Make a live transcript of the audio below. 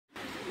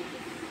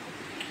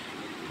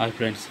Hi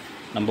friends,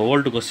 நம்ம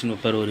old question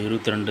paper ஒரு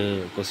 22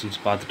 questions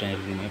பார்த்துட்டோம்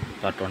இருக்குமே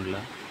பார்ட்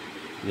 1.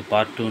 இது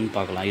பார்ட் 2ன்னு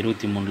பார்க்கலாம்.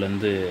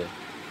 23லேருந்து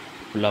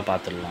ஃபுல்லாக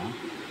பார்த்துடலாம்.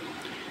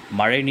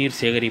 மழைநீர்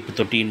சேகரிப்பு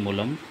தொட்டியின்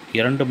மூலம்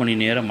 2 மணி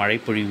நேர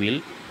மழைப்பொழிவில்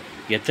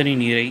எத்தனை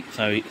நீரை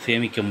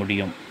சேமிக்க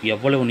முடியும்?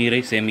 எவ்வளவு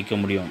நீரை சேமிக்க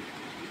முடியும்?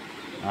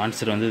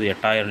 ஆன்சர் இது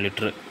 8000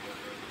 லிட்ரு.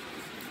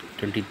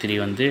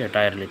 23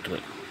 8000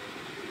 லிட்ரு.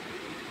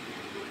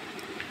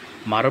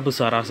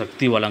 மரபுசாரா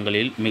சக்தி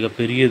வளங்களில்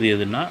மிகப்பெரியது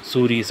எதுனா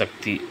சூரிய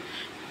சக்தி.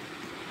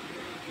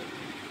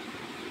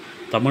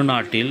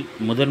 தமிழ்நாட்டில்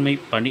முதன்மை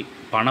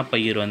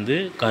பணப்பயிர்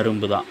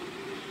கரும்பு தான்.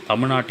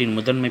 தமிழ்நாட்டின்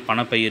முதன்மை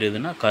பணப்பயிர்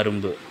எதுனா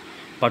கரும்பு.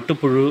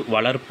 பட்டுப்புழு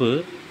வளர்ப்பு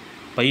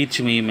பயிற்சி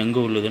மையம்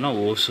எங்கே உள்ளதுன்னா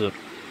ஓசூர்.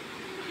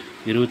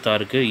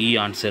 26க்கு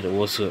ஆன்சர்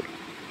ஓசூர்.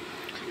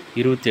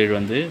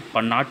 27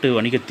 பன்னாட்டு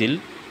வணிகத்தில்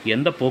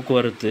எந்த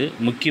போக்குவரத்து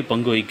முக்கிய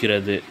பங்கு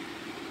வகிக்கிறது?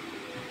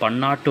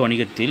 பன்னாட்டு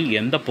வணிகத்தில்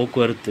எந்த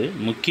போக்குவரத்து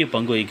முக்கிய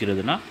பங்கு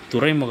வகிக்கிறதுனா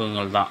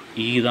துறைமுகங்கள் தான்.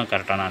 தான்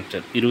கரெக்டான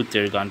ஆன்சர்.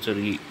 27க்கு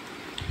ஆன்சர்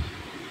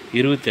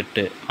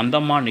 28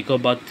 அந்தமான்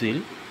நிக்கோபாத்தில்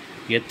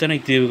எத்தனை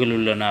தீவுகள்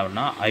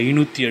உள்ளனன்னா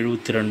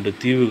 572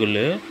 தீவுகள்.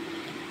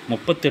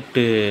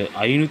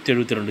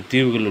 572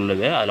 தீவுகள்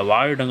உள்ளது. அதில்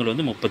வாழிடங்கள்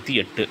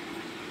 38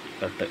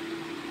 கரெக்டு.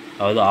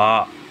 அதாவது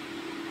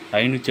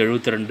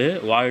 572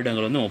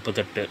 வாழிடங்கள்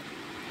 38.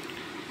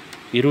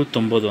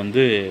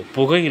 29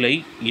 புகையிலை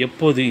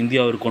எப்போது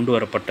இந்தியாவிற்கு கொண்டு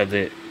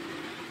வரப்பட்டது?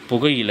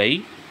 புகையிலை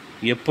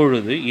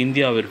எப்பொழுது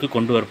இந்தியாவிற்கு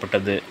கொண்டு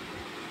வரப்பட்டது?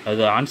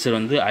 அது ஆன்சர்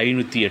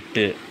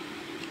 1508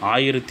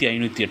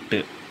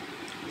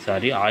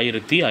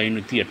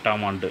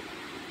 1508ஆம் ஆண்டு.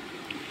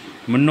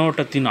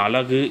 மின்னோட்டத்தின்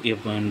அலகு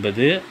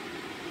என்பது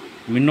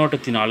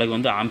மின்னோட்டத்தின் அலகு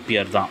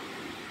ஆம்பியர் தான்.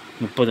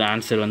 30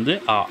 ஆன்சர்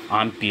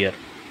ஆம்பியர்.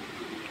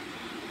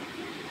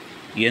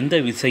 எந்த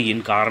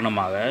விசையின்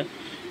காரணமாக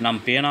நம்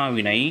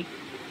பேனாவினை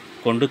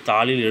கொண்டு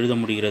தாளில் எழுத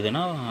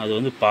முடிகிறதுனா அது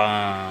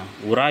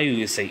உராய்வு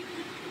விசை.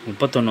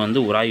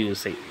 31 உராய்வு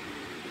விசை.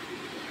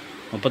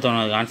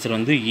 31 ஆன்சர்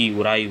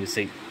உராய்வு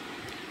விசை.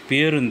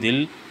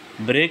 பேருந்தில்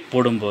பிரேக்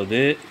போடும்போது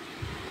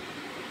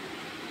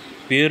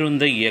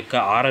பேருந்தை இயக்க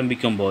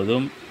ஆரம்பிக்கும்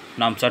போதும்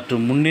நாம் சற்று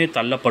முன்னே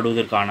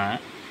தள்ளப்படுவதற்கான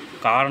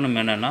காரணம்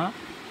என்னென்னா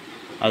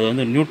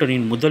அது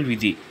நியூட்டனின் முதல்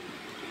விதி.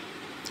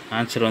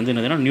 ஆன்சர்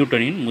என்னதுன்னா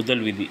நியூட்டனின்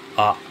முதல் விதி.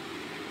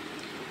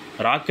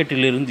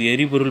 ராக்கெட்டிலிருந்து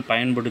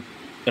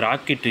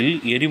ராக்கெட்டில்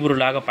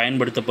எரிபொருளாக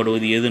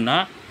பயன்படுத்தப்படுவது எதுனா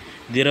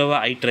திரவ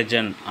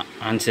ஹைட்ரஜன்.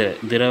 ஆன்சர்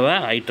திரவ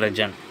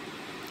ஹைட்ரஜன்.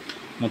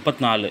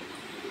 34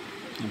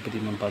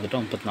 33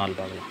 பார்த்துட்டோம். 34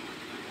 பார்க்கலாம்.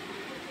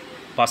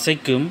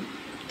 பசைக்கும்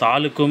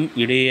தாளுக்கும்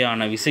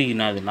இடையேயான விசை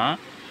என்னதுன்னா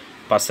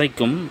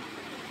பசைக்கும்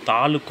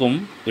தாளுக்கும்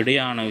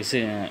இடையான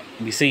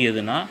விசை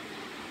எதுனா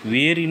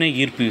வேரின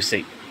ஈர்ப்பு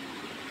விசை.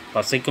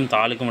 பசைக்கும்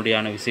தாளுக்கும்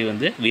இடையான விசை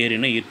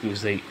வேரின ஈர்ப்பு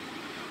விசை.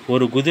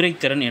 ஒரு குதிரை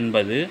திறன்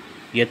என்பது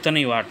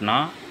எத்தனை வாட்னா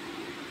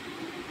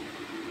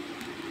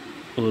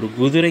ஒரு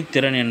குதிரை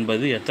திறன்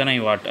என்பது எத்தனை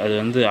வாட்? அது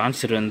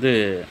ஆன்சர்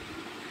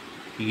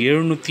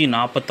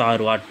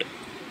 746 வாட்.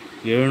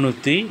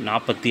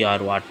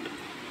 746 வாட்.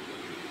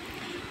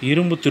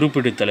 இரும்பு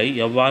துருப்பிடித்தலை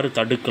எவ்வாறு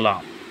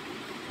தடுக்கலாம்?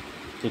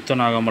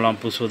 துத்தநாகமலம்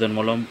பூசுவதன்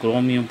மூலம்,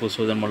 குரோமியம்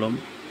பூசுவதன் மூலம்,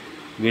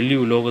 வெள்ளி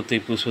உலோகத்தை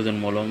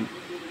பூசுவதன் மூலம்.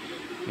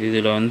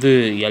 இதில்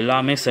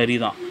எல்லாமே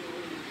சரிதான்.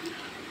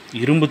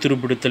 இரும்பு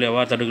துருப்பிடித்தல்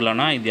எவ்வாறு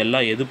தடுக்கலாம்னா இது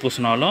எல்லாம் எது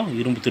பூசினாலும்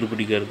இரும்பு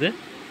துருப்பிடிக்கிறது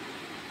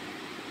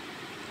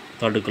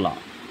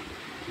தடுக்கலாம்.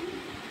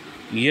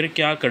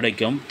 இயற்கையாக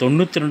கிடைக்கும்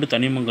 92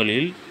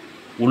 தனிமங்களில்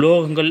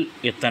உலோகங்கள்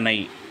எத்தனை?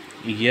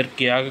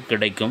 இயற்கையாக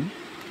கிடைக்கும்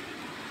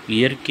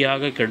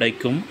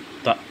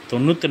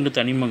 92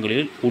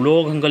 தனிமங்களில்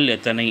உலோகங்கள்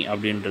எத்தனை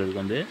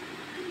அப்படின்றது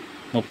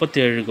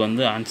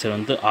 37க்கு ஆன்சர்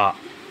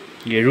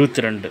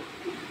 72.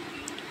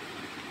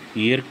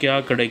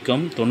 இயற்கையாக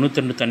கிடைக்கும்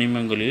 92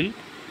 தனிமங்களில்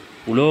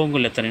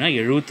உலோகங்கள் எத்தனைனா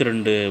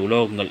 72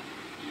 உலோகங்கள்.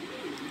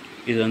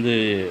 இது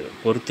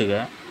பொறுத்துக.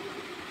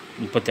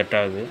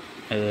 38வது.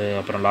 அது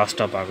அப்புறம்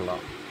லாஸ்ட்டாக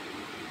பார்க்கலாம்.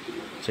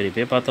 சரி,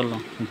 போய்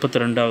பார்த்துடலாம்.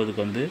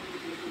 32க்கு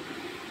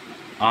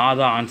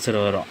தான் ஆன்சர்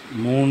வரும்.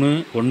 3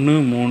 1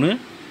 3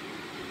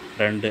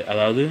 2.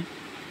 அதாவது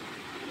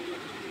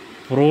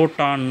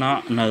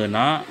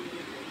புரோட்டான்னதுன்னா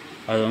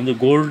அது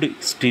கோல்டு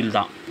ஸ்டீல்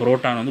தான்.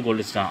 புரோட்டான்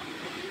கோல்டு ஸ்டீல் தான்.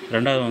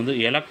 ரெண்டாவது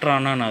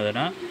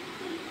எலக்ட்ரானான்னதுன்னா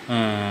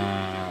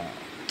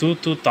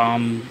தூத்து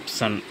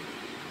தாம்சன்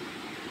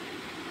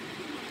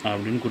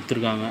அப்படின்னு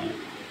கொடுத்துருக்காங்க.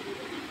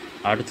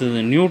 அடுத்தது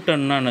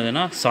நியூட்டன்னா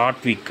என்னதுன்னா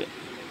சாட்விக்.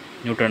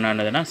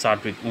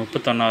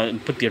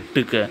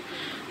 38க்கு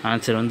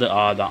ஆன்சர்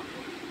தான்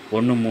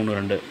 1 3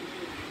 2.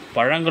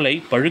 பழங்களை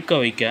பழுக்க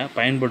வைக்க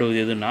பயன்படுவது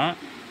எதுனா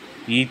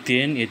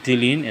ethane,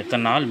 ethylene,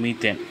 ethanol,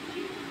 methane.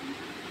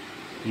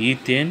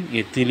 Ethane,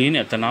 ethylene,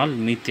 ethanol,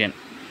 methane.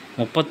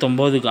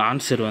 39க்கு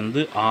answer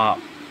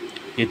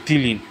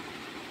ethylene.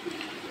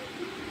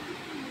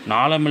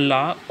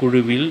 நாளமில்லா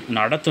குழுவில்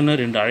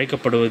நடத்துனர் என்று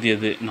அழைக்கப்படுவது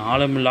எது?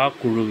 நாளமில்லா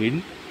குழுவின்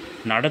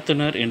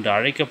நடத்துனர் என்று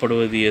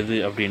அழைக்கப்படுவது எது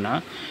அப்படின்னா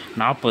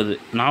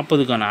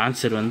 40க்கான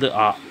ஆன்சர்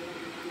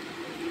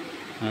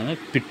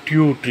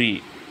பிட்யூட்ரி.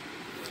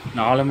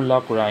 நாளமில்லா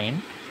குழாயின்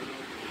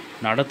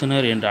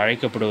நடத்துனர் என்று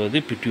அழைக்கப்படுவது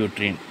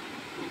பிட்யூட்ரின்.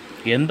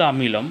 எந்த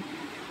அமிலம்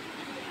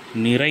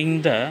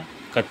நிறைந்த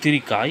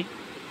கத்திரிக்காய்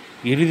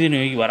இருதய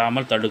நோய்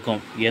வராமல்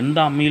தடுக்கும்? எந்த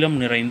அமிலம்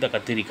நிறைந்த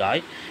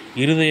கத்திரிக்காய்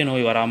இருதய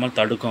நோய் வராமல்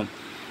தடுக்கும்?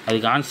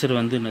 அதுக்கு ஆன்சர்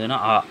வந்து என்னதுன்னா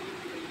ஆ.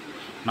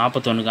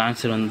 41க்கு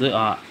ஆன்சர் வந்து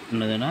ஆ.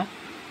 என்னதுன்னா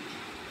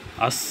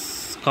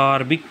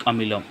அஸ்கார்பிக்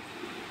அமிலம்.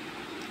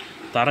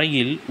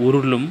 தரையில்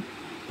உருளும்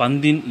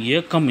பந்தின்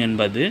இயக்கம்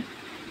என்பது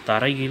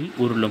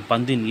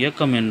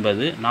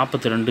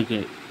 42க்கு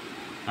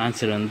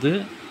ஆன்சர் வந்து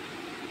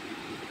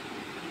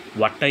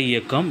வட்ட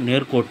இயக்கம்,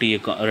 நேர்கோட்டு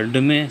இயக்கம்,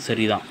 ரெண்டுமே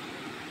சரிதான்.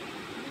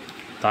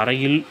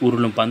 தரையில்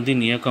உருளும்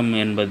பந்தின் இயக்கம்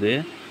என்பது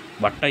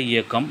வட்ட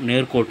இயக்கம்,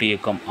 நேர்கோட்டு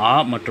இயக்கம். ஆ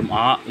மற்றும்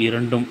ஆ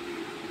இரண்டும்.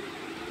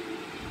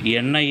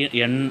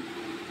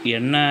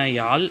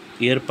 எண்ணெயால்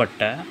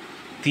ஏற்பட்ட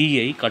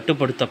தீயை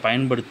கட்டுப்படுத்த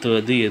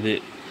பயன்படுத்துவது எது?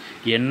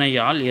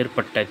 எண்ணெயால்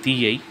ஏற்பட்ட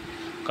தீயை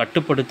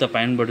கட்டுப்படுத்த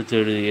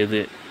பயன்படுத்துவது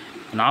எது?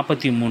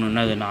 43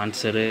 என்னது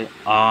ஆன்சரு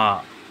ஆ.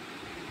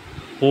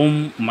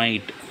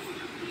 போமைட்.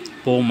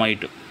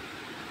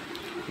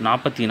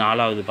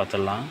 44வது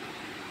பார்த்துடலாம்.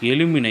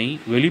 எலும்பினை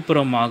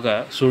வெளிப்புறமாக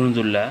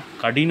சூழ்ந்துள்ள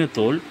கடின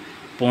தோல்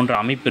போன்ற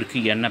அமைப்பிற்கு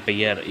என்ன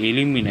பெயர்?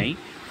 எலும்பினை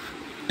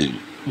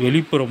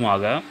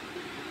வெளிப்புறமாக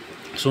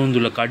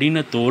சூழ்ந்துள்ள கடின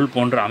தோல்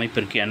போன்ற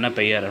அமைப்பிற்கு என்ன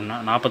பெயர்?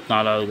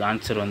 44வது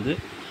ஆன்சர் வந்து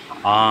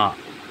ஆ.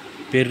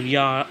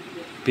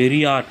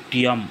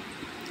 பெரியார்டியம்.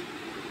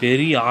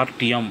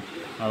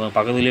 அது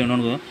பக்கத்துலேயே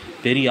இன்னொன்று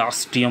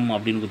பெரியாஸ்டியம்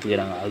அப்படின்னு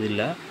கொடுத்துக்கிறாங்க, அது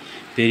இல்லை,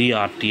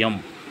 பெரியார்டியம்.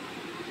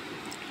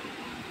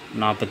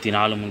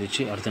 44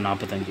 முடிச்சு. அடுத்து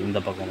 45. இந்த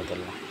பக்கம்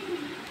பார்த்துடலாம்.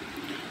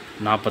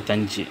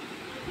 45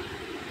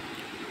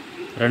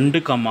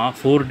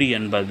 2,4D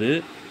என்பது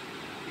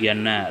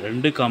என்ன?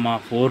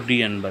 2,4D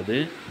என்பது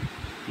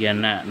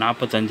என்ன?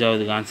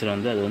 45வது ஆன்சர்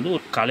வந்து அது வந்து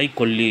ஒரு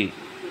கலைக்கொல்லி.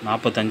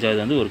 45வது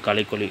வந்து ஒரு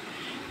கலைக்கொல்லி.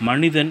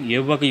 மனிதன்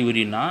எவ்வகை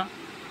உயிரினா?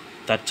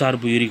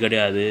 தற்சார்பு உயிரி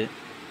கிடையாது,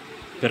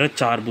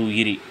 பிறச்சார்பு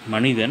உயிரி.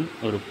 மனிதன்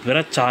ஒரு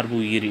பிறச்சார்பு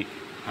உயிரி.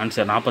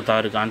 ஆன்சர்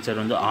 46க்கு ஆன்சர்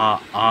வந்து ஆ.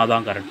 ஆ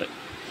தான் கரெக்டு,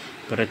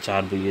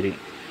 பிறச்சார்பு உயிரி.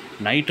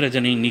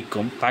 நைட்ரஜனை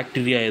நீக்கும்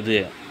பாக்டீரியா எது?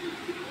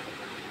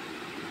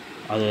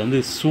 அது வந்து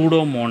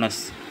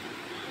சூடோமோனஸ்.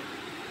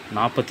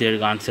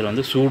 47க்கு ஆன்சர்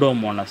வந்து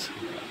சூடோமோனஸ்.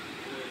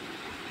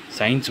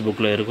 சயின்ஸ்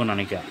புக்கில் இருக்கும்னு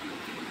நினைக்கிறேன்,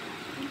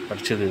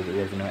 படித்தது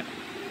ஏற்கனவே.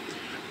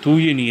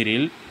 தூய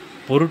நீரில்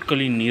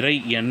பொருட்களின் நிறை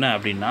என்ன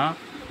அப்படின்னா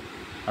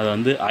அது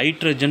வந்து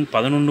ஹைட்ரஜன்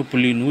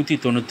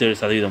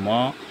 11.197%,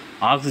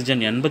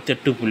 ஆக்சிஜன்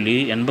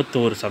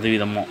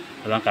 88.81%.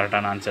 அதுதான்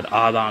கரெக்டான ஆன்சர்.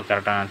 ஆ தான்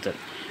கரெக்டான ஆன்சர்.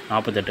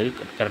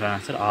 48க்கு கரெக்டான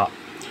ஆன்சர் ஆ.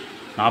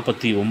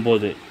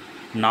 49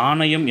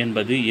 நாணயம்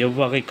என்பது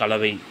எவ்வகை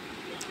கலவை?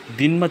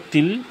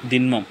 திண்மத்தில்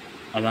திண்மம்.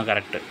 அதுதான்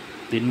கரெக்டு.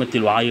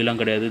 திண்மத்தில் வாயுலாம்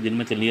கிடையாது,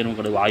 திண்மத்தில் நீரும்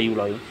கிடையாது,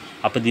 வாயு.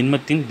 அப்போ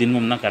திண்மத்தின்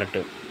திண்மம் தான்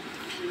கரெக்டு.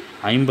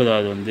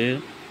 50வது வந்து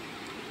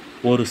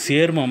ஒரு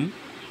சேர்மம்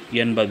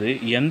என்பது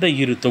எந்த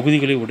இரு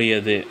தொகுதிகளை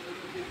உடையது?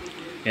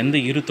 எந்த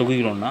இரு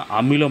தொகுதிகளோன்னா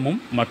அமிலமும்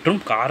மற்றும்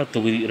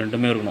காரத்தொகுதி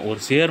ரெண்டுமே இருக்கணும். ஒரு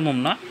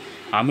சேர்மம்னா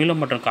அமிலம்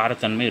மற்றும்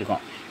காரத்தன்மை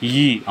இருக்கும்.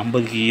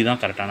 50க்கு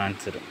தான் கரெக்டான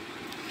ஆன்சரு.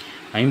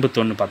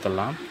 51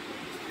 பார்த்துடலாம்.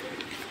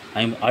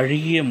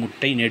 அழுகிய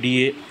முட்டை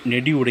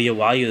நெடி உடைய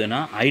வாயு எதுனா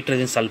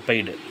ஹைட்ரஜன்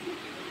சல்ஃபைடு.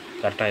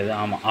 கரெக்டாக இது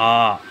ஆமாம் ஆ.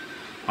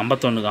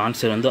 51க்கு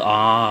ஆன்சர் வந்து ஆ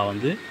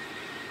வந்து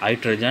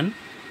ஹைட்ரஜன்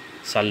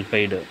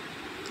சல்ஃபைடு.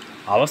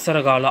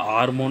 அவசரகால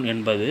ஹார்மோன்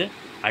என்பது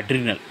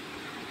அட்ரினல்.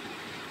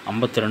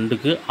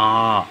 52க்கு ஆ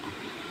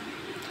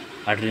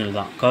அட்ரினல்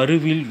தான்.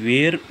 கருவில்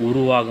வேர்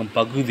உருவாகும்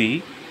பகுதி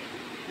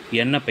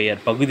என்ன பெயர்?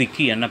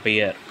 பகுதிக்கு என்ன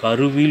பெயர்?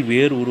 கருவில்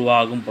வேர்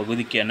உருவாகும்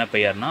பகுதிக்கு என்ன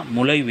பெயர்னா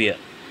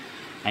முளைவேர்.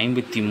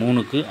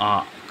 53க்கு ஆ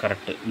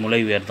கரெக்டு,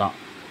 முளைவேர் தான்.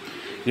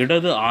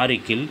 இடது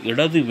ஆரிக்கில்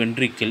இடது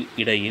வென்ட்ரிக்கில்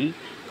இடையில்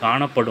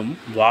காணப்படும்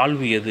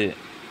வால்வு எது?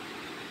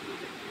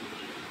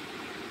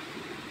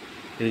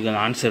 இதுக்கு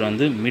ஆன்சர்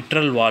வந்து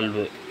மிட்ரல்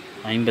வால்வு.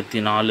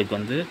 54க்கு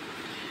வந்து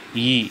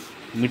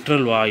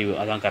மிட்ரல் வாயு,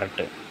 அதான்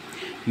கரெக்டு.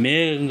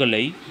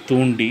 மேகங்களை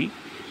தூண்டி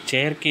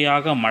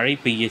செயற்கையாக மழை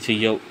பெய்ய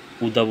செய்ய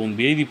உதவும்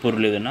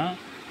வேதிப்பொருள் எதுனா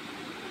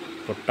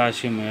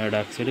potassium iodide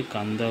oxide,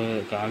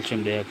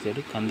 calcium di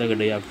oxide, கந்தக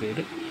டை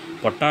ஆக்சைடு,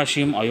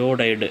 பொட்டாசியம்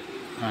அயோடைடு.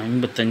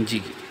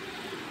 55க்கு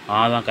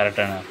தான்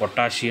கரெக்டான.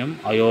 பொட்டாசியம்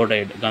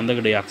அயோடைடு, கந்தக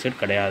டை ஆக்சைடு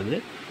கிடையாது,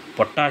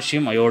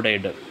 பொட்டாசியம்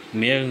அயோடைடு.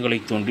 மேகங்களை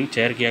தூண்டி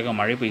செயற்கையாக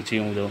மழை பெய்ய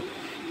செய்ய உதவும்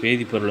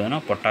வேதிப்பொருள் எதுனா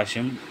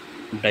பொட்டாசியம்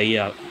டை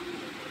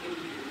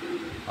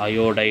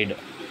அயோடைடு.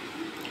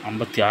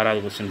 56வது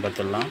கொஸ்டின்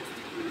பார்த்துடலாம்.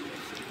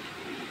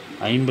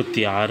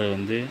 56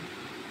 வந்து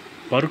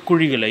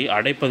பற்குழிகளை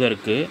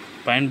அடைப்பதற்கு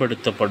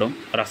பயன்படுத்தப்படும்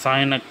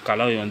ரசாயன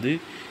கலவை வந்து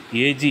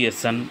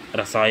AgSN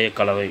ரசாயன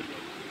கலவை.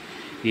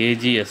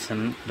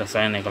 AgSN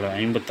ரசாயன கலவை.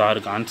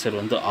 56க்கு ஆன்சர்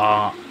வந்து ஆ.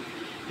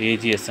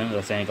 AgSN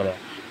ரசாயன கலவை.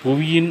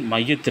 புவியின்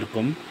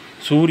மையத்திற்கும்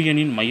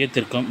சூரியனின்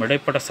மையத்திற்கும்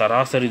இடைப்பட்ட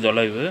சராசரி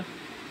தொலைவு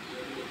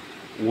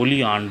ஒளி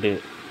ஆண்டு.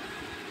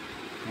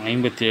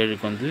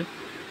 57க்கு வந்து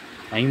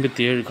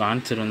 57க்கு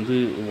ஆன்சர் வந்து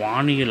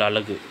வானியல்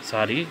அலகு.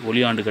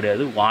 ஒளியாண்டு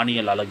கிடையாது,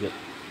 வானியல் அலகு.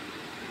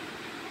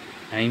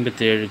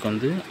 57க்கு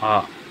வந்து ஆ.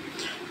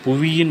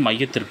 புவியின்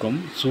மையத்திற்கும்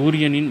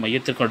சூரியனின்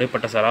மையத்திற்கும்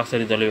இடைப்பட்ட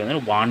சராசரி தொலைவு வந்து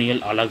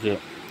வானியல் அலகு.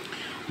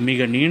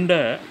 மிக நீண்ட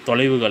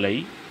தொலைவுகளை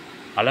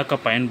அளக்க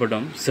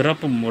பயன்படும்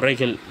சிறப்பு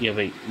முறைகள்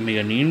எவை? மிக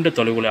நீண்ட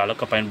தொலைவுகளை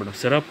அளக்க பயன்படும்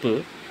சிறப்பு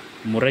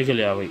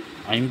முறைகள் யாவை?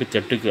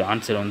 58க்கு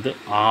ஆன்சர் வந்து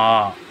ஆ.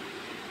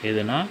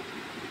 எதுனா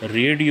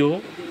ரேடியோ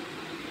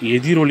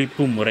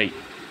எதிரொலிப்பு முறை.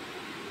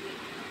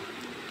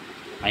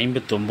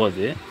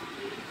 59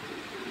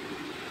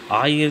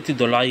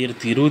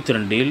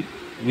 1922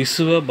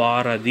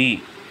 விஸ்வபாரதி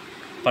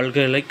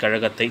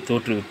பல்கலைக்கழகத்தை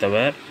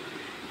தோற்றுவித்தவர்.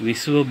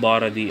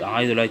 விஸ்வபாரதி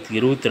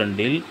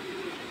 1922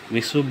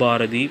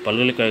 விஸ்வபாரதி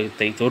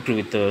பல்கலைக்கழகத்தை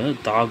தோற்றுவித்தவர்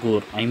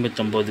தாகூர்.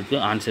 59க்கு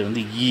ஆன்சர்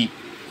வந்து இ.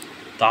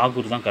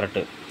 தாகூர் தான்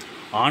கரெக்டு.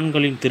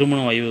 ஆண்களின் திருமண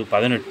வயது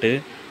 18,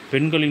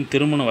 பெண்களின்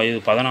திருமண வயது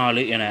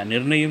 14 என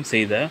நிர்ணயம்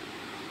செய்த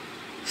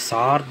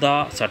சாரதா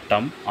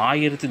சட்டம்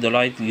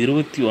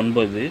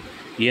 1929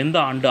 எந்த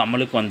ஆண்டு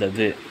அமலுக்கு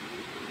வந்தது?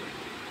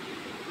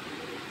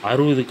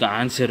 60க்கு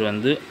ஆன்சர்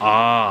வந்து ஆ.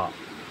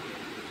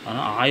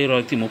 ஆனால்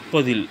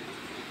 1930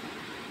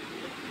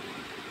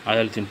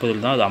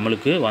 தான் அது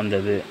அமலுக்கு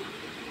வந்தது.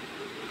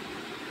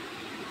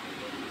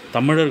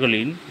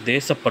 தமிழர்களின்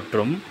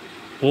தேசப்பற்றும்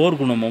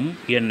போர்க்குணமும்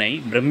என்னை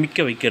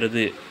பிரமிக்க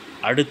வைக்கிறது.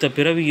 அடுத்த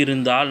பிறவி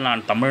இருந்தால்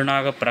நான்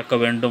தமிழனாக பிறக்க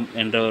வேண்டும்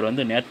என்றவர்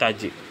வந்து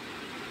நேதாஜி.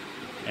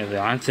 இது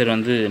ஆன்சர்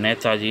வந்து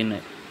நேதாஜின்னு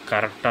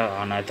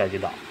கரெக்டாக நேதாஜி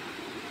தான்.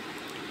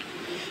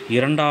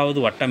 2வது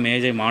வட்ட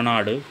மேஜை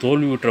மாநாடு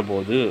தோல்வியுற்ற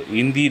போது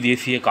இந்திய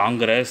தேசிய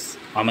காங்கிரஸ்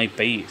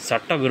அமைப்பை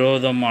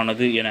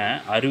சட்டவிரோதமானது என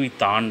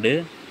அறிவித்த ஆண்டு?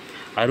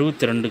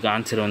 62க்கு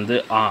ஆன்சர் வந்து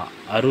ஆ.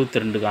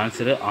 62க்கு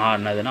ஆன்சர் ஆ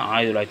என்னதுன்னா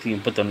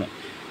 1931.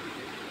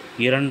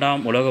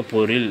 2ஆம் உலகப்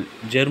போரில்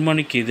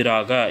ஜெர்மனிக்கு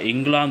எதிராக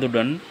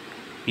இங்கிலாந்துடன்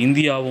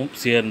இந்தியாவும்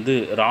சேர்ந்து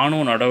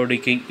இராணுவ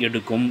நடவடிக்கை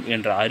எடுக்கும்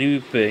என்ற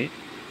அறிவிப்பை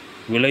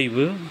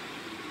விளைவு?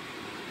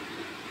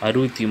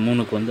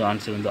 63க்கு வந்து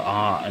ஆன்சர் வந்து ஆ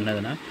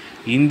என்னதுன்னா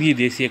இந்திய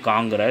தேசிய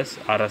காங்கிரஸ்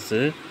அரசு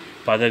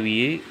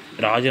பதவியை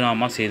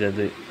ராஜினாமா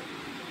செய்தது.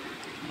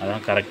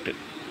 அதான் கரெக்டு.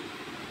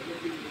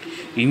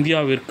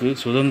 இந்தியாவிற்கு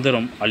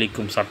சுதந்திரம்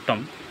அளிக்கும்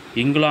சட்டம்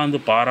இங்கிலாந்து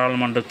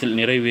பாராளுமன்றத்தில்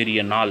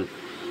நிறைவேறிய நாள்?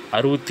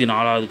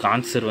 64க்கு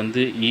ஆன்சர்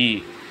வந்து இ.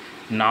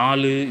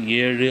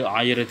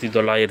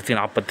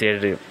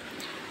 4/7/1947.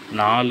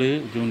 4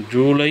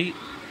 ஜூலை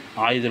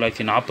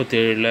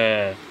 1947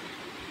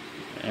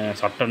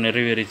 சட்டம்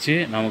நிறைவேறிச்சு.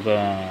 நமக்கு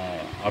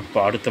அப்போ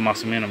அடுத்த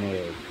மாதமே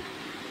நமக்கு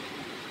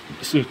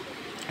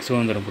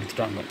சுதந்திரம்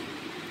கொடுத்துட்டாங்க.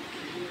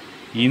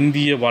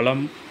 இந்திய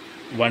வளம்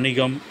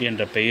வணிகம்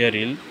என்ற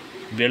பெயரில்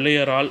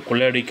வெள்ளையரால்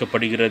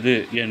கொள்ளையடிக்கப்படுகிறது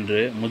என்று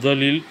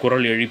முதலில்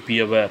குரல்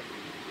எழுப்பியவர்?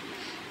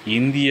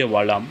 இந்திய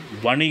வளம்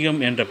வணிகம்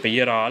என்ற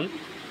பெயரால்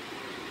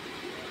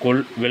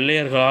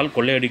வெள்ளையர்களால்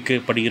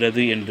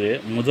கொள்ளையடிக்கப்படுகிறது என்று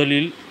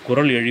முதலில்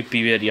குரல்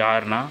எழுப்பியவர்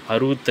யார்னா?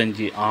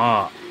 65 ஆ.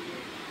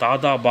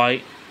 தாதாபாய்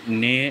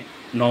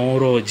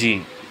நௌரோஜி.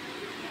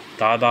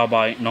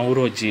 தாதாபாய்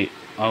நௌரோஜி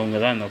அவங்க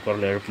தான் இந்த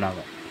குரல்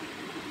எழுப்பினாங்க.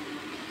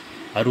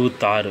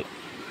 66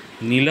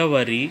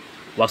 நிலவரி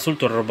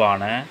வசூல்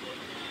தொடர்பான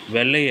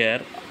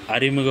வெள்ளையர்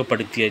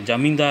அறிமுகப்படுத்திய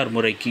ஜமீன்தார்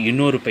முறைக்கு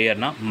இன்னொரு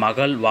பெயர்னா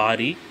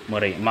மகள்வாரி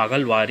முறை.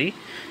 மகள்வாரி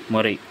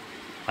முறை.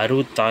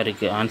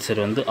 66க்கு ஆன்சர்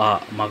வந்து ஆ.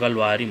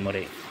 மகள்வாரி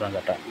முறை தான்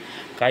கேட்டார்.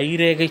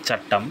 கைரேகை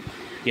சட்டம்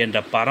என்ற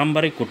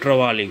பரம்பரை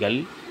குற்றவாளிகள்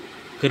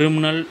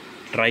criminal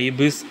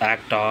ட்ரைபிஸ்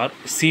act or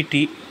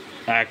CD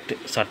act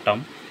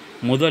சட்டம்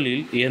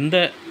முதலில் எந்த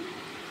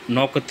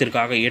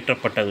நோக்கத்திற்காக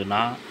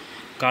இயற்றப்பட்டதுன்னா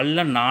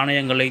கள்ள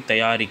நாணயங்களை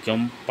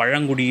தயாரிக்கும்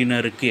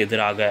பழங்குடியினருக்கு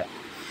எதிராக.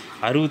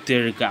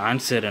 67க்கு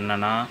ஆன்சர்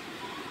என்னன்னா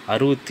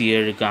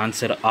 67க்கு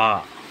ஆன்சர் ஆ.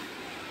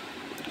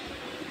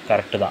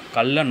 கரெக்டு தான்.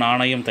 கள்ள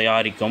நாணயம்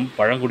தயாரிக்கும்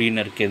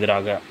பழங்குடியினருக்கு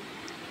எதிராக.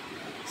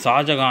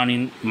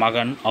 ஷாஜகானின்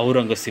மகன்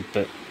அவுரங்கசீப்.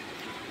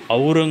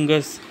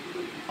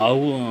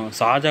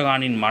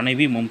 ஷாஜகானின்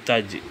மனைவி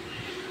மும்தாஜ்.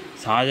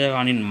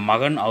 ஷாஜகானின்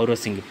மகன்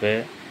அவுரங்கசீப்.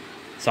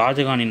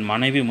 ஷாஜகானின்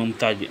மனைவி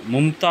மும்தாஜ்.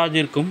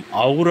 மும்தாஜிற்கும்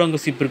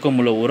அவுரங்கசீப்பிற்கும்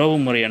உள்ள உறவு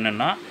முறை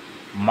என்னென்னா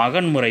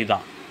மகன் முறை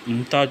தான்.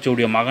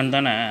 மும்தாஜுடைய மகன்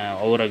தானே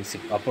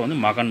அவுரங்கசீப். அப்போ வந்து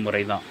மகன்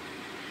முறை தான்.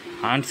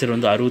 ஆன்சர்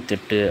வந்து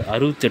 68.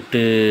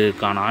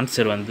 68க்கான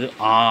ஆன்சர் வந்து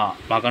ஆ.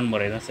 மகன்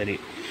முறை தான் சரி.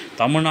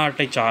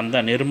 தமிழ்நாட்டை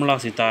சார்ந்த நிர்மலா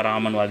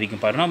சீதாராமன்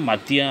வதிக்கும் பாருன்னா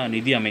மத்திய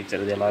நிதி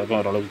அமைச்சர். இது எல்லாருக்கும்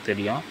ஓரளவுக்கு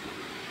தெரியும்.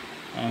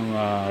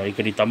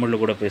 அடிக்கடி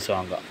தமிழில் கூட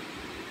பேசுவாங்க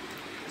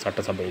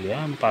சட்டசபையிலையா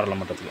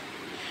பாராளுமன்றத்தில்.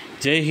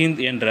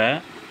 ஜெய்ஹிந்த் என்ற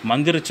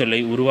மந்திர சொல்லை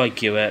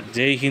உருவாக்கியவர்?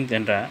 ஜெய்ஹிந்த்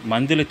என்ற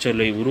மந்திர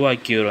சொல்லை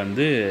உருவாக்கியவர்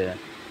வந்து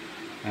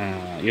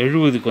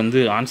 70க்கு வந்து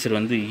ஆன்சர்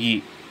வந்து இ.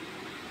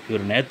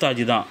 இவர்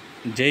நேதாஜி தான்.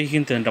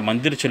 ஜெய்ஹிந்த் என்ற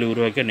மந்திர சொல்லை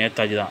உருவாக்கிய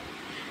நேதாஜி தான்.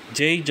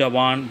 ஜெய்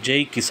ஜவான்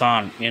ஜெய்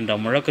கிசான் என்ற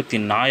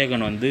முழக்கத்தின்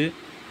நாயகன் வந்து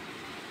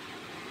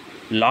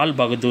லால்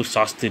பகதூர்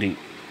சாஸ்திரி.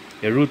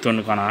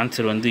 71க்கான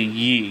ஆன்சர் வந்து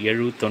இ.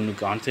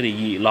 71க்கு ஆன்சர்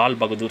இ. லால்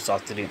பகதூர்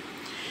சாஸ்திரி.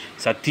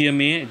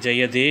 சத்தியமே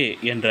ஜெயதே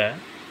என்ற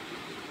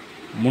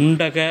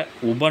முண்டக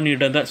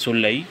உபநிடத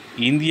சொல்லை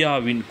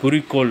இந்தியாவின்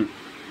குறிக்கோள்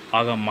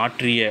ஆக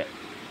மாற்றிய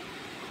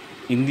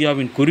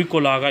இந்தியாவின்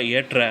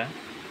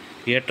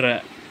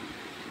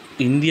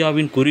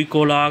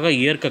குறிக்கோளாக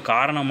ஏற்க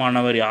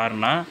காரணமானவர்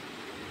யாருன்னா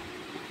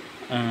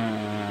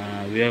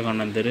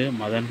விவேகானந்தர்,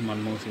 மதன்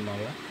மன்மோகன்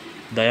சிங்காக,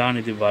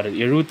 தயாநிதி பாரதி.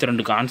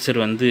 72க்கு ஆன்சர்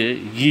வந்து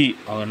இ.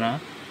 அவனா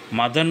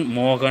மதன்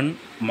மோகன்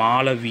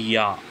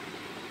மாளவியா.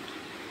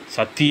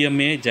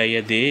 சத்தியமே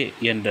ஜெயதே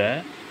என்ற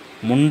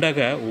முண்டக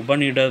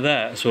உபநிடத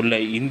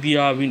சொல்லை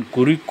இந்தியாவின்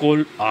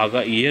குறிக்கோள் ஆக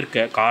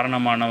ஏற்க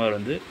காரணமானவர்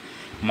வந்து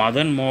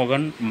மதன்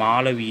மோகன்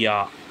மாளவியா.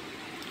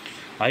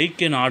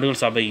 ஐக்கிய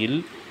நாடுகள் சபையில்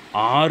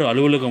 6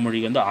 அலுவலக மொழி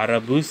வந்து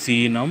அரபு,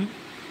 சீனம்,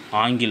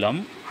 ஆங்கிலம்,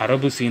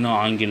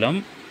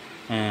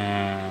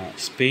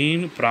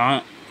 ஸ்பெயின்,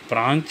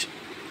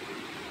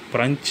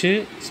 பிரெஞ்சு,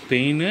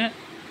 ஸ்பெயின்,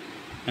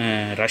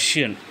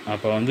 ரஷ்யன்.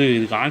 அப்போ வந்து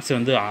இதுக்கு ஆன்சர்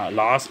வந்து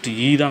லாஸ்ட்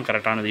இ தான்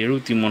கரெக்டானது.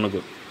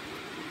 73க்கு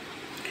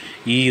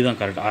இ தான்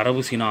கரெக்ட். அரபு,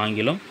 சீனா,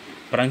 ஆங்கிலம்,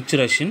 பிரெஞ்சு,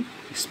 ரஷ்யன்,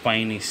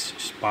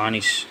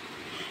 ஸ்பானிஷ்.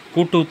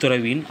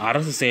 கூட்டுறவின்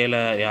அரசு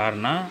செயலர்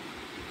யாருன்னா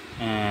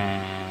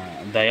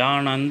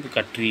தயானந்த்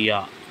கட்ரியா.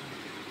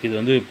 இது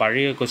வந்து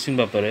பழைய கொஸ்டின்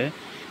பேப்பரு.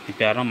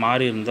 இப்போ யாரும்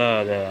மாறி இருந்தால்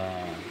அதை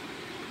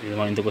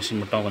இந்த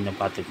கொஸ்டின் மட்டும் கொஞ்சம்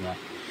பார்த்துக்குங்க.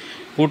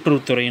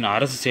 கூட்டுறவுத்துறையின்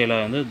அரசு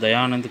செயலர் வந்து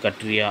தயானந்த்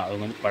கட்ரியா.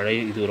 அவங்க வந்து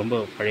இது ரொம்ப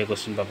பழைய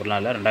கொஸ்டின் பேப்பர்லாம்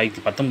இல்லை,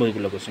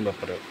 2019 கொஸ்டின்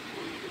பேப்பர்.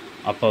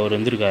 அப்போ அவர்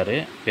வந்திருக்காரு.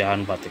 இப்போ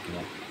யாருன்னு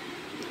பார்த்துக்குங்க.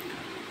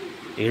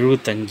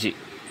 75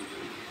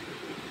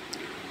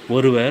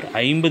 ஒருவர்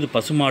 50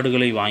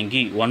 பசுமாடுகளை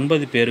வாங்கி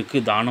 9 பேருக்கு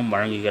தானம்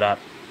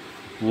வழங்குகிறார்.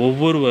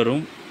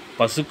 ஒவ்வொருவரும்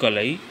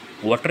பசுக்களை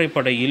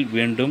ஒற்றைப்படையில்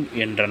வேண்டும்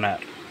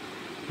என்றனர்.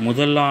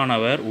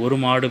 முதலானவர் 1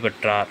 மாடு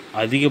பெற்றார்.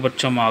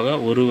 அதிகபட்சமாக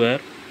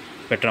ஒருவர்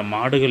பெற்ற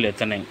மாடுகள்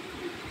எத்தனை?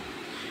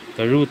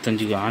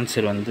 75க்கு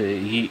ஆன்சர் வந்து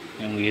இ.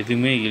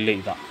 எதுவுமே இல்லை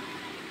தான்.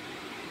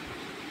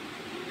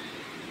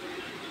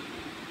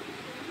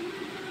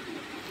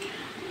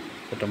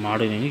 பெற்ற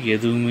மாடுகள்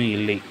எதுவுமே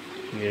இல்லை.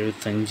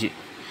 75.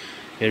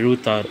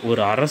 76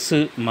 ஒரு அரசு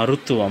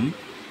மருத்துவம்,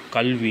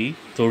 கல்வி,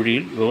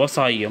 தொழில்,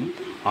 விவசாயம்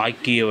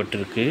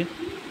ஆகியவற்றிற்கு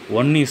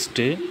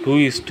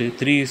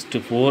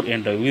 1:2:3:4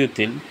 என்ற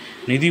விகிதத்தில்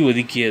நிதி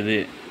ஒதுக்கியது.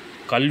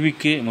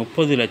 கல்விக்கு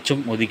 30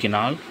 லட்சம்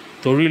ஒதுக்கினால்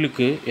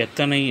தொழிலுக்கு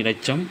எத்தனை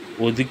லட்சம்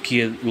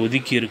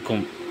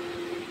ஒதுக்கியிருக்கும்?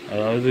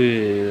 அதாவது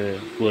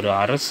ஒரு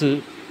அரசு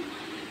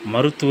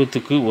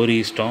மருத்துவத்துக்கு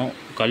 1,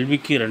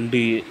 கல்விக்கு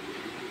 2,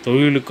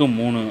 தொழிலுக்கு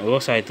 3,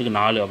 விவசாயத்துக்கு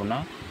 4 அப்படின்னா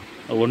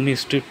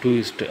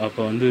 1:2.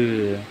 அப்போ வந்து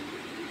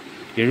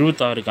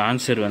 76க்கு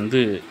ஆன்சர்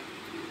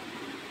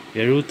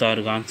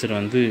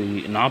வந்து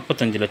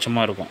 45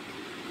 லட்சமாக இருக்கும்.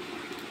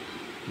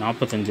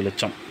 45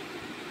 லட்சம்.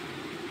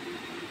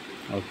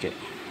 ஓகே.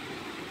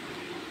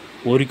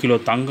 1 கிலோ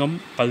தங்கம்,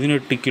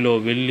 18 கிலோ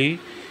வெள்ளி,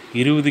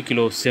 20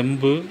 கிலோ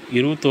செம்பு,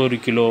 21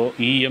 கிலோ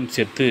ஈயம்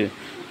சேர்த்து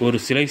ஒரு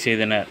சிலை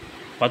செய்தனர்.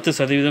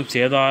 10%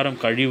 சேதாரம்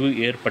கழிவு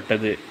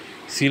ஏற்பட்டது.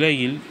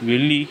 சிலையில்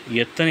வெள்ளி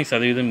எத்தனை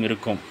சதவீதம்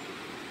இருக்கும்?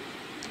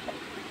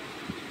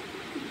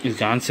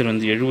 இதுக்கு ஆன்சர்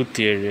வந்து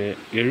 77.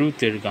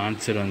 77க்கு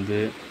ஆன்சர் வந்து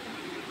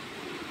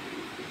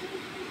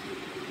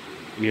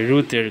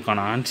 77க்கான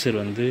ஆன்சர்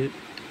வந்து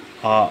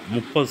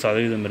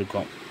 30%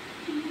 இருக்கும்.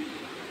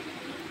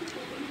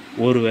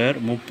 ஒருவர்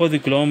 30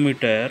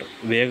 கிலோமீட்டர்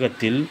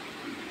வேகத்தில்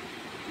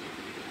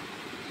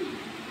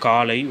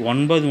காலை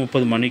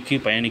 9:30 மணிக்கு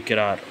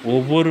பயணிக்கிறார்.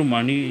 ஒவ்வொரு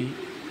மணி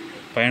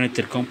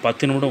பயணத்திற்கும்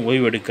 10 நிமிடம்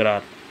ஓய்வு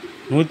எடுக்கிறார்.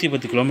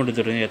 110 கிலோமீட்டர்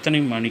தூரம் எத்தனை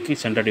மணிக்கு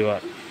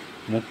சென்றடைவார்?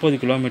 30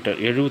 கிலோமீட்டர்.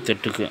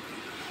 78க்கு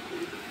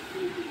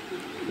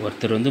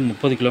ஒருத்தர் வந்து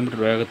 30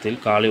 கிலோமீட்டர்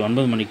வேகத்தில் காலை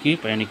 9 மணிக்கு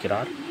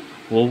பயணிக்கிறார்.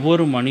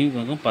 ஒவ்வொரு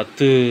மணிக்கும்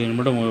 10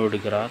 நிமிடம் ஓய்வு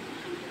எடுக்கிறார்.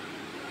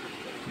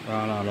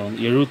 அதனால் வந்து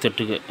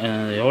 78க்கு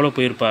எவ்வளோ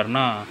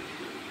போயிருப்பார்னா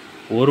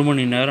 1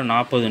 மணி நேரம்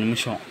 40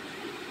 நிமிஷம்.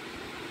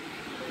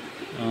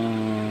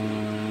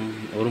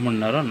 1 மணி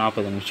நேரம்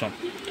 40 நிமிஷம்.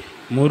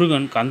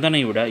 முருகன்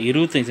கந்தனை விட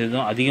 25%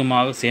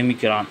 அதிகமாக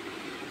சேமிக்கிறான்.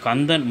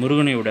 கந்தன்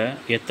முருகனை விட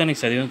எத்தனை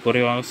சதவீதம்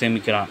குறைவாக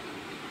சேமிக்கிறான்?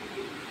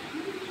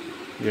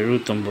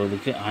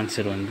 79க்கு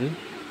ஆன்சர் வந்து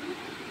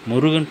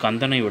முருகன்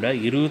கந்தனை விட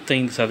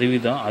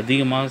 25%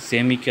 அதிகமாக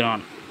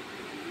சேமிக்கிறான்.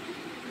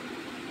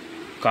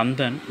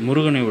 கந்தன்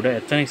முருகனை விட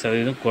எத்தனை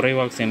சதவீதம்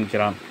குறைவாக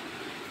சேமிக்கிறான்?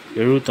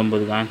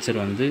 79க்கு ஆன்சர்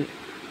வந்து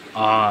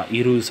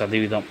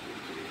 20%.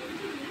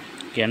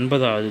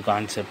 80க்கு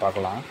ஆன்சர்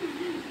பார்க்கலாம்.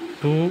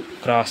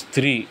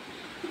 2x3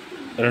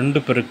 2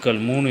 ×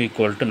 3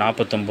 =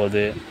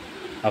 49.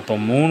 அப்போ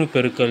 3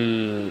 பெருக்கல்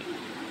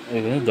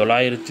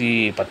 919.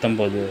 இப்போ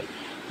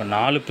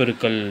 4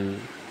 பெருக்கல்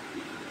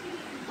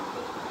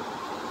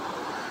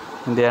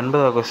இந்த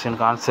 80வது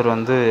கொஸ்டினுக்கு ஆன்சர்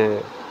வந்து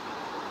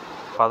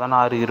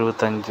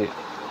 1625.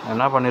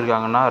 என்ன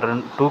பண்ணியிருக்காங்கன்னா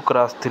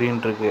 2x3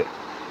 இருக்குது.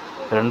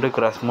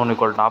 2x3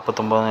 =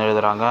 49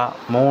 எழுதுகிறாங்க.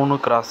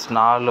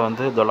 3x4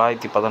 வந்து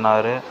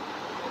 916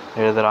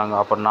 எழுதுகிறாங்க.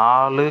 அப்போ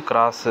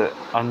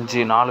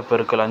 4x5 4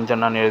 பெருக்கல் 5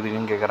 என்னன்னு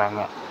எழுதிங்கன்னு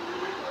கேட்குறாங்க.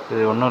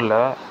 இது ஒன்றும்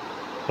இல்லை,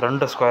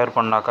 2 ஸ்கொயர்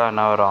பண்ணாக்கா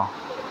என்ன வரும்?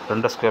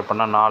 2 ஸ்கொயர்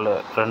பண்ணால் 4.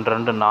 2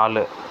 2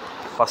 4.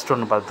 ஃபஸ்ட்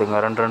ஒன்று பார்த்துங்க.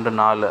 2 2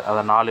 4.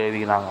 அதை 4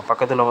 எழுதிக்கிறாங்க.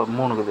 பக்கத்தில்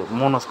 3 இருக்குது.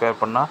 3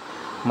 ஸ்கொயர் பண்ணால்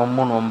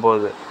 3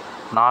 9.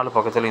 4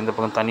 பக்கத்தில் இந்த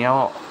பக்கம்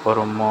தனியாக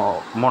ஒரு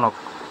 3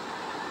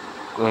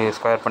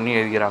 ஸ்கொயர் பண்ணி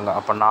எழுதிக்கிறாங்க.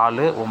 அப்போ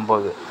 4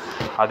 9.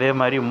 அதே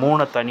மாதிரி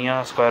 3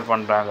 தனியாக ஸ்கொயர்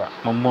பண்ணுறாங்க.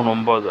 3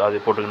 9 அது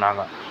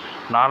போட்டுக்கினாங்க.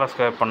 4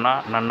 ஸ்கொயர்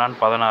பண்ணால் நன்னான்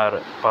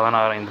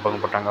 16 இந்த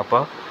பக்கம் போட்டாங்க. அப்போ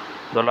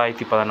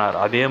 916.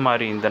 அதே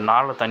மாதிரி இந்த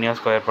 4 தனியாக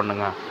ஸ்கொயர்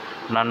பண்ணுங்கள்.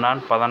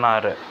 நன்னான்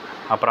 16.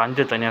 அப்புறம்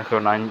 5 தனியாக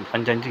ஸ்கொயர் 5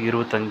 5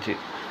 25.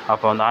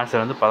 அப்போ அந்த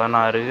ஆன்சர் வந்து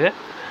 16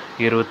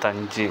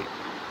 25.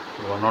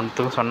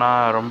 ஒன்றுத்துக்கும்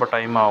சொன்னால் ரொம்ப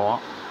டைம்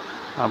ஆகும்.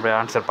 அப்படியே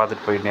ஆன்சர்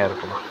பார்த்துட்டு போயிட்டே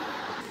இருக்கலாம்.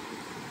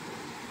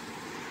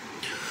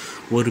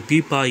 ஒரு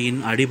பீப்பாயின்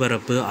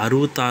அடிபரப்பு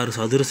 66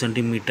 சதுர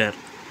சென்டிமீட்டர்,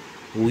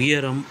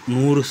 உயரம்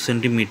 100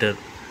 சென்டிமீட்டர்,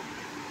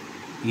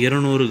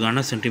 200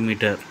 கன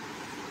சென்டிமீட்டர்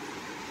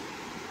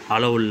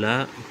அளவுள்ள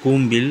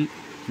கூம்பில்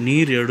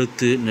நீர்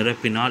எடுத்து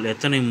நிரப்பினால்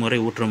எத்தனை முறை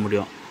ஊற்ற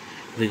முடியும்?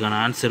 இதுக்கான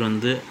ஆன்சர்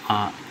வந்து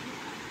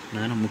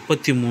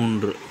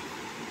 33.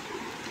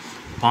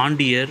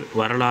 பாண்டியர்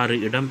வரலாறு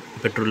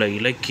இடம்பெற்றுள்ள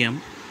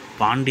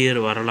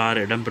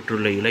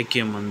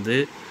இலக்கியம் வந்து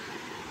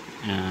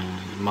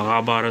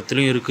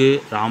மகாபாரதத்துலேயும் இருக்குது,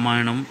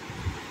 ராமாயணம்,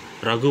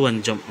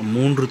 ரகுவஞ்சம்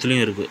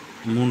 3த்துலேயும் இருக்குது.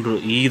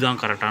 3 தான்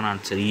கரெக்டான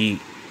ஆன்சர்.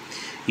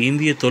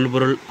 இந்திய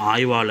தொல்பொருள்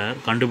ஆய்வாளர்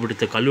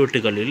கண்டுபிடித்த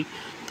கல்வெட்டுகளில்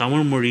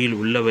தமிழ் மொழியில்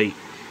உள்ளவை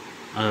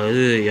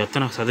அதாவது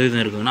எத்தனை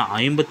சதவீதம் இருக்குதுன்னா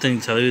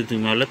 55%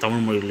 மேலே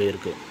தமிழ் மொழியில்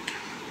இருக்குது.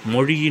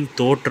 மொழியின்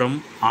தோற்றம்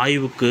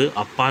ஆய்வுக்கு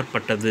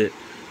அப்பாற்பட்டது.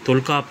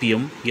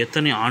 தொல்காப்பியம்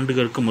எத்தனை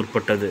ஆண்டுகளுக்கு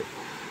முற்பட்டது?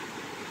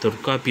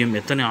 தொல்காப்பியம்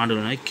எத்தனை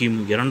ஆண்டுகள்னா கிமு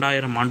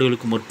 2000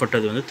 ஆண்டுகளுக்கு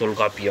முற்பட்டது வந்து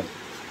தொல்காப்பியம்.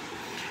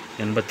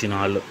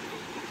 84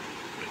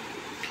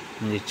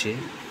 முடிச்சு.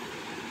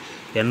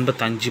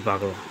 85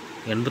 பார்க்கலாம்.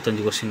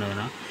 85 கொஸ்டின்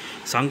எதுனா,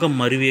 சங்கம்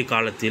மருவிய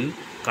காலத்தில்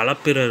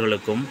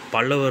களப்பிரர்களுக்கும்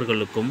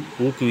பல்லவர்களுக்கும்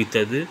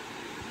ஊக்குவித்தது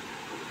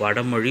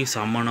வடமொழி,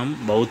 சமணம்,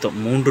 பௌத்தம்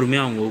 3மே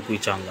அவங்க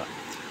ஊக்குவிச்சாங்க.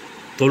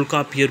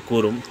 தொல்காப்பியர்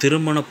கூறும்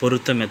திருமண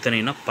பொருத்தம்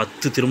எத்தனைனா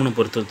 10 திருமண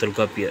பொருத்தம்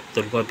தொல்காப்பியர்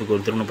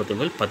ஒரு திருமண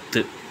பொருத்தங்கள்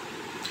 10.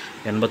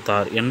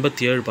 86.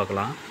 87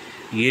 பார்க்கலாம்.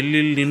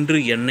 எள்ளில் நின்று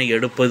எண்ணெய்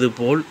எடுப்பது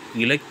போல்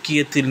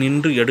இலக்கியத்தில்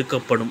நின்று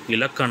எடுக்கப்படும்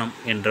இலக்கணம்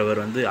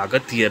என்றவர் வந்து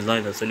அகத்தியர் தான்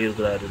இதை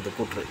சொல்லியிருக்கிறார் இந்த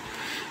கூற்று.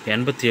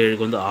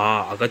 87க்கு வந்து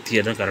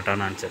அகத்தியர் தான்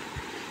கரெக்டான ஆன்சர்.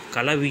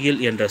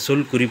 களவியல் என்ற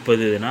சொல்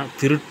குறிப்பதுனா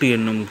திருட்டு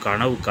என்னும்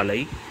கனவு கலை,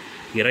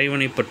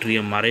 இறைவனை பற்றிய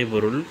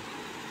மறைபொருள்,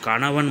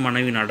 கணவன்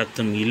மனைவி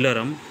நடத்தும்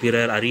இல்லறம்,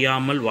 பிறர்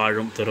அறியாமல்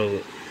வாழும் துறவு.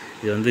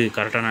 இது வந்து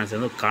கரெக்டான ஆன்சர்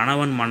வந்து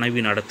கணவன்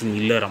மனைவி நடத்தும்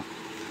இல்லறம்,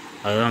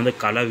 அதுதான் வந்து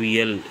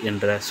களவியல்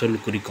என்ற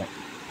சொல் குறிக்கும்.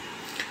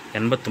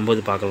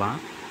 89 பார்க்கலாம்.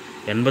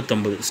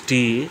 89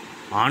 ஸ்ரீ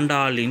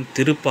ஆண்டாளின்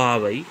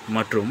திருப்பாவை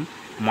மற்றும்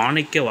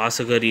மாணிக்க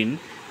வாசகரின்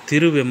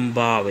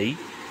திருவெம்பாவை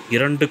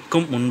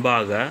இரண்டுக்கும்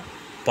முன்பாக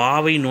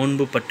பாவை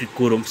நோன்பு பற்றி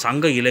கூறும்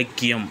சங்க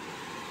இலக்கியம்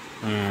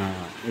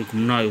இதுக்கு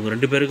முன்னாடி இவங்க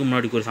 2 பேருக்கு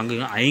முன்னாடி கூறும் சங்க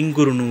இலக்கியம்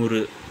ஐங்குறுநூறு.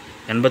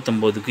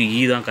 89க்கு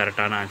தான்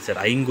கரெக்டான ஆன்சர்.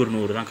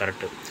 ஐங்குறுநூறு தான்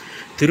கரெக்டு.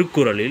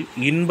 திருக்குறளில்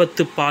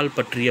இன்பத்து பால்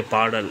பற்றிய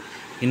பாடல்,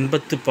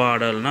 இன்பத்து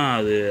பாடல்னா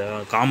அது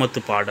காமத்து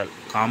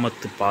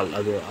பால்,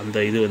 அது அந்த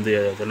இது வந்து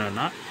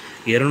என்னன்னா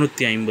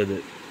 250.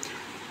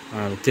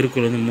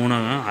 திருக்குறள் வந்து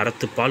 3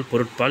 அறத்துப்பால்,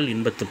 பொருட்பால்,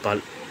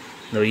 இன்பத்துப்பால்.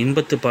 இந்த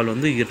இன்பத்துப்பால்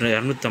வந்து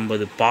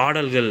 250.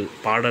 பாடல்கள்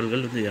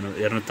வந்து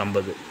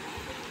 250.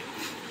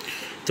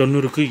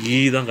 90க்கு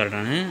தான்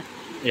கரெக்டான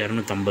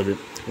 250.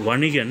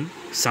 வணிகன்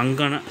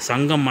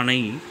சங்கமனை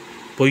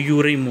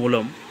பொய்யுரை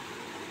மூலம்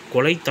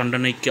கொலை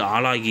தண்டனைக்கு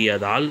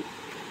ஆளாகியதால்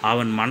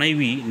அவன்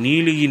மனைவி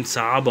நீலியின்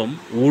சாபம்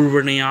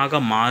ஊழ்வினையாக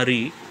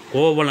மாறி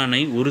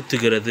கோவலனை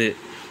உறுத்துகிறது.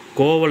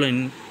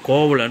 கோவலன்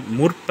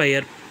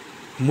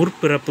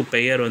முற்பிறப்பு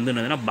பெயர் வந்து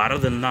என்னதுன்னா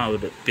பரதன் தான்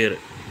அவர் பேர்.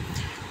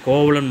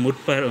 கோவலன்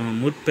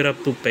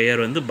முற்பிறப்பு பெயர்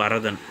வந்து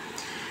பரதன்.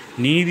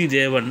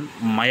 நீதிதேவன்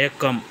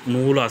மயக்கம்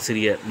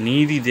நூலாசிரியர்.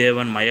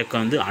 நீதிதேவன்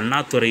மயக்கம் வந்து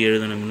அண்ணாதுரை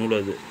எழுதின நூல்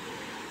அது.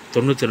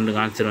 92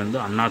 ஆன்சர் வந்து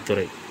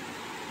அண்ணாதுரை.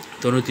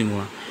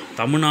 93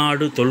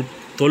 தமிழ்நாடு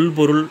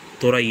தொல்பொருள்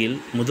துறையில்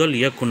முதல்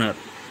இயக்குனர்.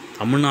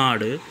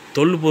 தமிழ்நாடு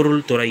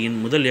தொல்பொருள் துறையின்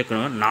முதல்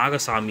இயக்குனர்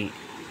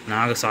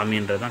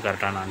நாகசாமின்றது தான்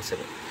கரெக்டான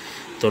ஆன்சர்.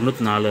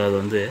 94 அது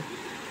வந்து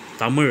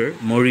தமிழ்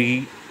மொழி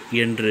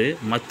என்று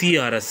மத்திய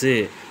அரசு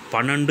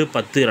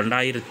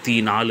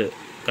 12/10/2004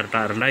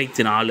 கரெக்டாக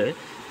 2004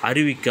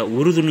 அறிவிக்க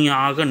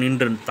உறுதுணையாக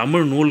நின்ற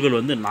தமிழ் நூல்கள்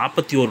வந்து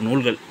 41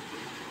 நூல்கள்.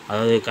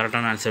 அதாவது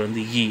கரெக்டான ஆன்சர்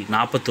வந்து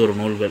 41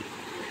 நூல்கள்.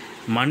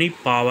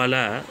 மணிப்பவள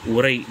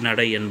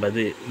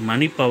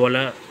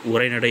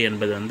உரைநடை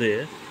என்பது வந்து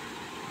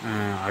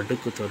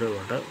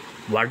அடுக்குத்தொடர்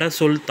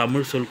வடசொல்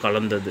தமிழ் சொல்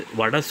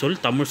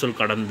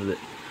கடந்தது.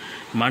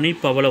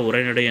 மணிப்பவள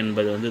உரைநடை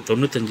என்பது வந்து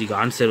 95க்கு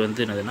ஆன்சர்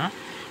வந்து என்னதுன்னா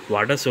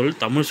வடசொல்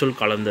தமிழ் சொல்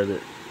கலந்தது.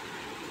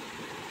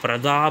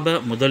 பிரதாப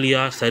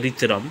முதலியார்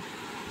சரித்திரம்,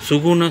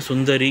 சுகுண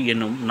சுந்தரி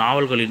என்னும்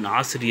நாவல்களின்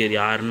ஆசிரியர்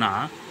யாருன்னா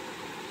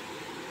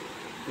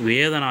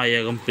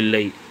வேதநாயகம்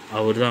பிள்ளை.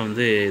 அவர் தான்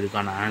வந்து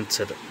இதுக்கான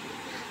ஆன்சர்.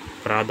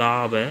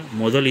 பிரதாப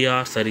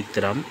முதலியார்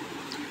சரித்திரம்,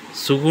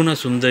 சுகுண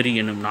சுந்தரி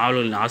என்னும்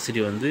நாவல்களின்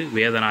ஆசிரியர் வந்து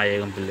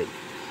வேதநாயகம் பிள்ளை.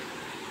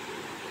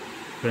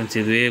 ஃப்ரெண்ட்ஸ்,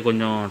 இதுவே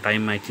கொஞ்சம்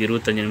டைம் ஆயிடுச்சு,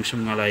 25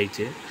 நிமிஷம் மேலே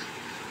ஆயிடுச்சு.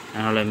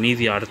 அதனால்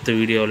மீதி அடுத்த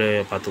வீடியோவில்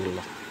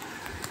பார்த்துக்கலாம்.